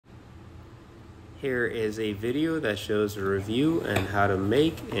Here is a video that shows a review on how to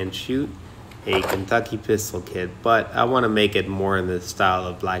make and shoot a Kentucky pistol kit, but I want to make it more in the style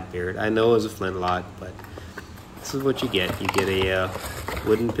of Blackbeard. I know it's a flintlock, but this is what you get. You get a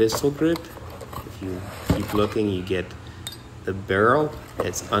wooden pistol grip. If you keep looking, you get the barrel.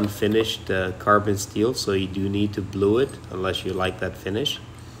 It's unfinished carbon steel, so you do need to blue it unless you like that finish.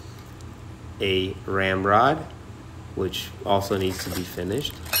 A ramrod, which also needs to be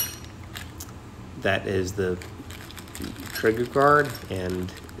finished. That is the trigger guard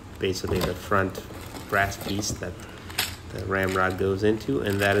and basically the front brass piece that the ramrod goes into,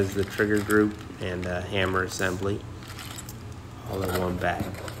 and that is the trigger group and hammer assembly all in one bag.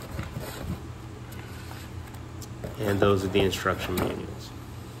 And those are the instruction manuals.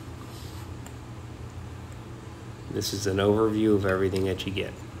 This is an overview of everything that you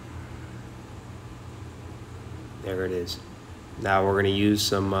get. There it is. Now we're going to use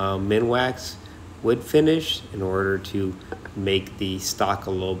some Minwax wood finish in order to make the stock a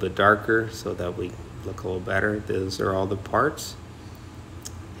little bit darker so that we look a little better. Those are all the parts.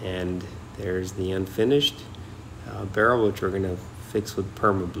 And there's the unfinished barrel, which we're going to fix with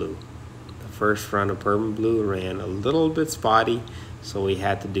permablue. The first run of permablue ran a little bit spotty, so we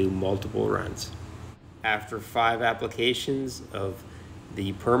had to do multiple runs. After 5 applications of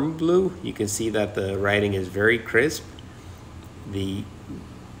the permablue, you can see that the writing is very crisp. The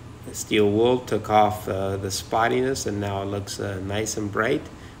steel wool took off the spottiness, and now it looks nice and bright,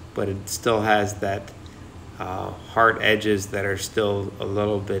 but it still has that hard edges that are still a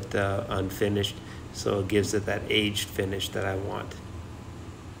little bit unfinished, so it gives it that aged finish that I want.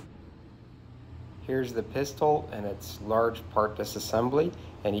 Here's the pistol and its large part disassembly,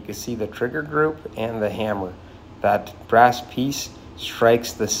 and you can see the trigger group and the hammer. That brass piece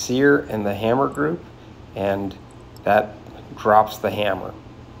strikes the sear in the hammer group, and that drops the hammer.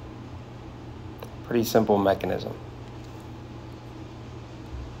 Pretty simple mechanism.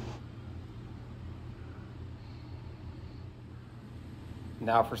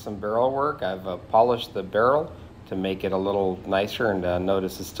 Now for some barrel work. I've polished the barrel to make it a little nicer, and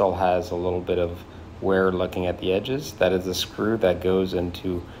notice it still has a little bit of wear looking at the edges. That is a screw that goes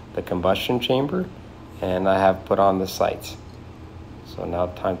into the combustion chamber, and I have put on the sights. So now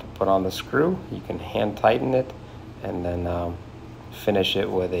time to put on the screw. You can hand tighten it and then finish it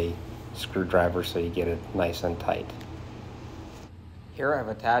with a screwdriver so you get it nice and tight. Here I've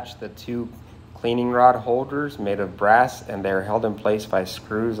attached the 2 cleaning rod holders made of brass, and they're held in place by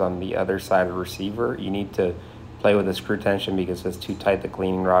screws on the other side of the receiver. You need to play with the screw tension because if it's too tight, the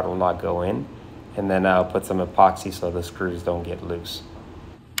cleaning rod will not go in. And then I'll put some epoxy so the screws don't get loose.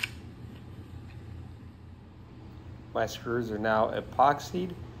 My screws are now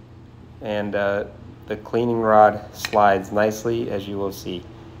epoxied, and the cleaning rod slides nicely, as you will see.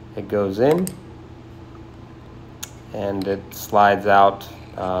 It goes in and it slides out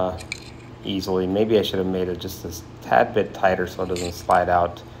easily. Maybe I should have made it just a tad bit tighter so it doesn't slide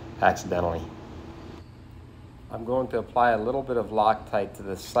out accidentally. I'm going to apply a little bit of Loctite to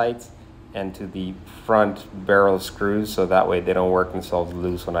the sights and to the front barrel screws so that way they don't work themselves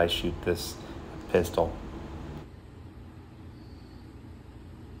loose when I shoot this pistol.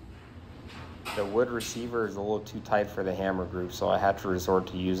 The wood receiver is a little too tight for the hammer group, so I had to resort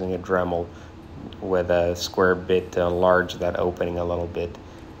to using a Dremel with a square bit to enlarge that opening a little bit.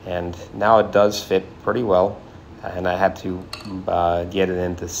 And now it does fit pretty well, and I had to get it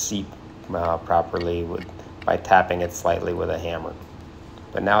into seat properly by tapping it slightly with a hammer.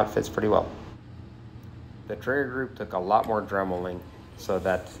 But now it fits pretty well. The trigger group took a lot more dremeling so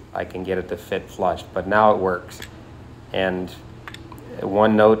that I can get it to fit flush, but now it works. And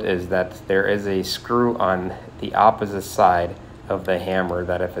one note is that there is a screw on the opposite side of the hammer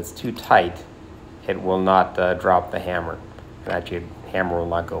that if it's too tight, it will not drop the hammer. And actually, the hammer will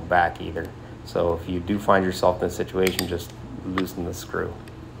not go back either. So if you do find yourself in a situation, just loosen the screw.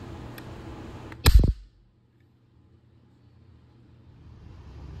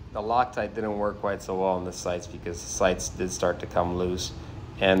 The Loctite didn't work quite so well on the sights because the sights did start to come loose.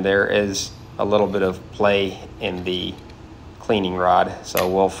 And there is a little bit of play in the cleaning rod, so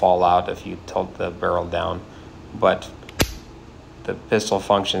it will fall out if you tilt the barrel down, but the pistol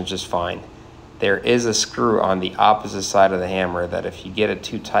functions just fine. There is a screw on the opposite side of the hammer that if you get it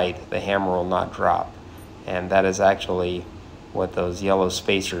too tight, the hammer will not drop, and that is actually what those yellow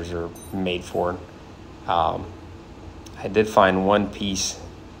spacers are made for. I did find one piece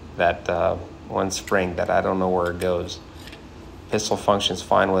that one spring that I don't know where it goes. Pistol functions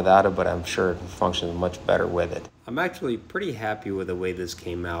fine without it, but I'm sure it functions much better with it. I'm actually pretty happy with the way this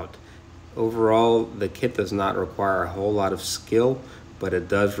came out. Overall, the kit does not require a whole lot of skill, but it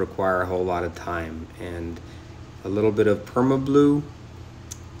does require a whole lot of time, and a little bit of perma-blue,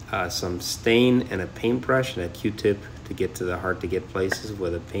 some stain, and a paintbrush, and a Q-tip to get to the hard to get places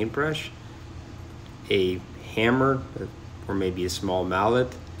with a paintbrush, a hammer or maybe a small mallet,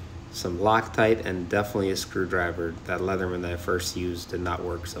 some Loctite, and definitely a screwdriver. That Leatherman that I first used did not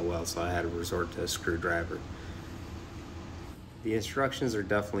work so well, so I had to resort to a screwdriver. The instructions are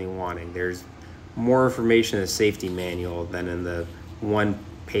definitely wanting. There's more information in the safety manual than in the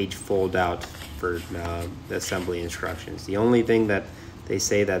one-page fold-out for the assembly instructions. The only thing that they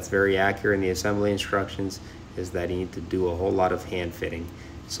say that's very accurate in the assembly instructions is that you need to do a whole lot of hand fitting.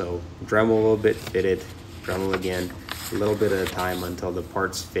 So Dremel a little bit, fit it, Dremel again, a little bit at a time until the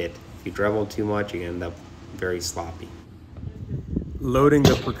parts fit. If you Dremel too much, you end up very sloppy. Loading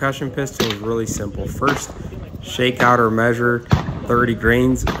the percussion pistol is really simple. First, shake out or measure 30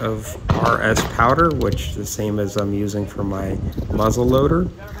 grains of RS powder, which is the same as I'm using for my muzzle loader.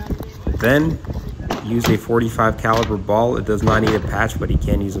 Then use a 45 caliber ball. It does not need a patch, but you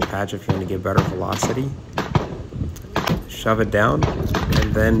can use a patch if you want to get better velocity. Shove it down,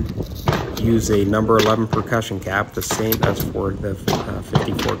 and then use a number 11 percussion cap, the same as for the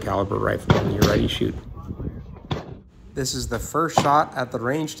 54 caliber rifle. When you're ready, shoot. This is the first shot at the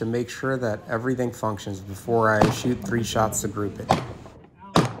range to make sure that everything functions before I shoot 3 shots to group it.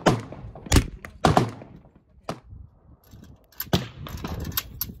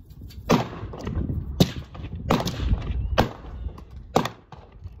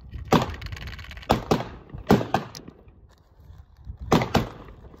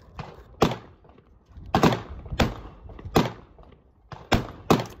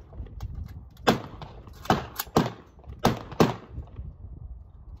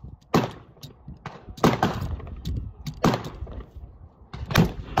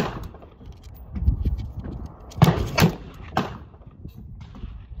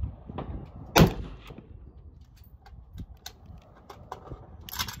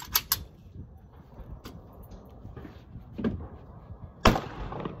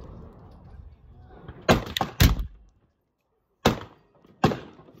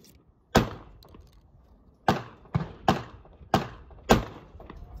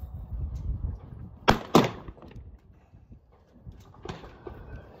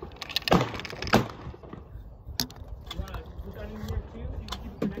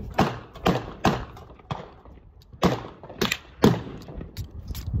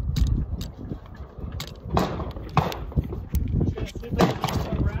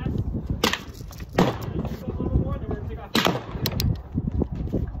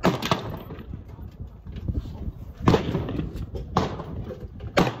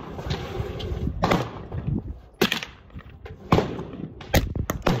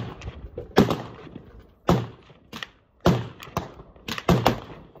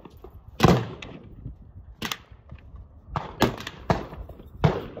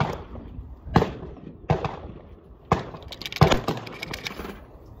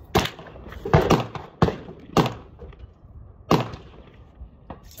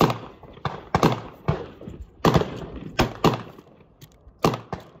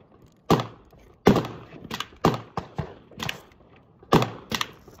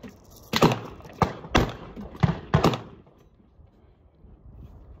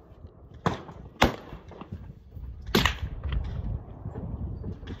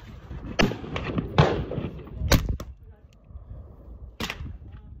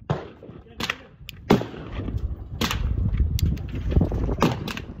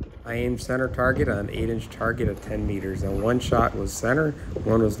 I aimed center target on an 8-inch target at 10 meters, and one shot was center,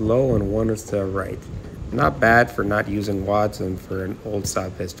 one was low, and one was to the right. Not bad for not using wads and for an old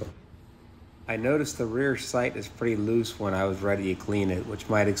style pistol. I noticed the rear sight is pretty loose when I was ready to clean it, which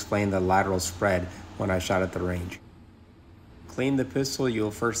might explain the lateral spread when I shot at the range. Clean the pistol, you'll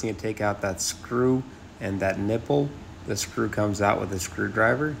first need to take out that screw and that nipple. The screw comes out with a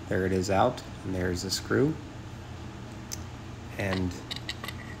screwdriver. There it is out, and there's the screw. And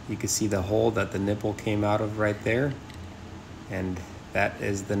you can see the hole that the nipple came out of right there. And that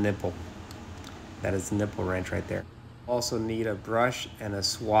is the nipple. That is the nipple wrench right there. Also need a brush and a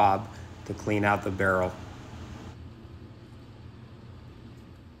swab to clean out the barrel.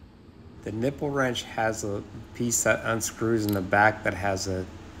 The nipple wrench has a piece that unscrews in the back that has a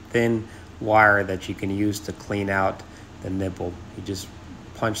thin wire that you can use to clean out the nipple. You just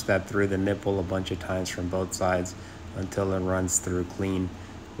punch that through the nipple a bunch of times from both sides until it runs through clean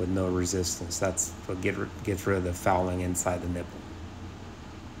with no resistance. That's what gets rid of the fouling inside the nipple.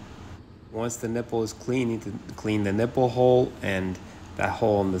 Once the nipple is clean, you need to clean the nipple hole and that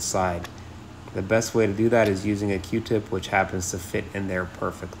hole on the side. The best way to do that is using a Q-tip, which happens to fit in there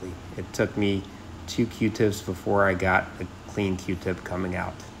perfectly. It took me 2 Q-tips before I got a clean Q-tip coming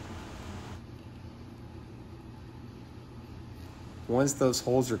out. Once those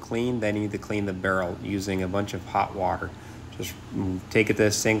holes are clean, then you need to clean the barrel using a bunch of hot water. Just take it to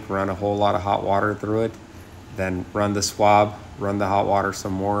the sink, run a whole lot of hot water through it, then run the swab, run the hot water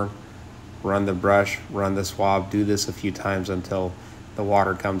some more, run the brush, run the swab. Do this a few times until the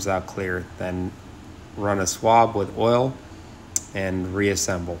water comes out clear. Then run a swab with oil and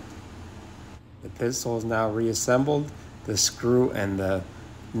reassemble. The pistol is now reassembled. The screw and the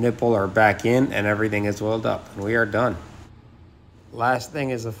nipple are back in and everything is oiled up, and we are done. Last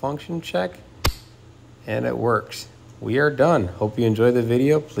thing is a function check, and it works. We are done. Hope you enjoyed the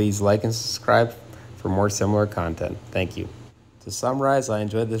video. Please like and subscribe for more similar content. Thank you. To summarize, I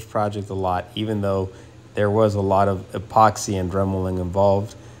enjoyed this project a lot, even though there was a lot of epoxy and dremeling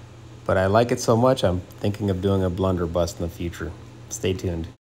involved. But I like it so much, I'm thinking of doing a blunderbuss in the future. Stay tuned.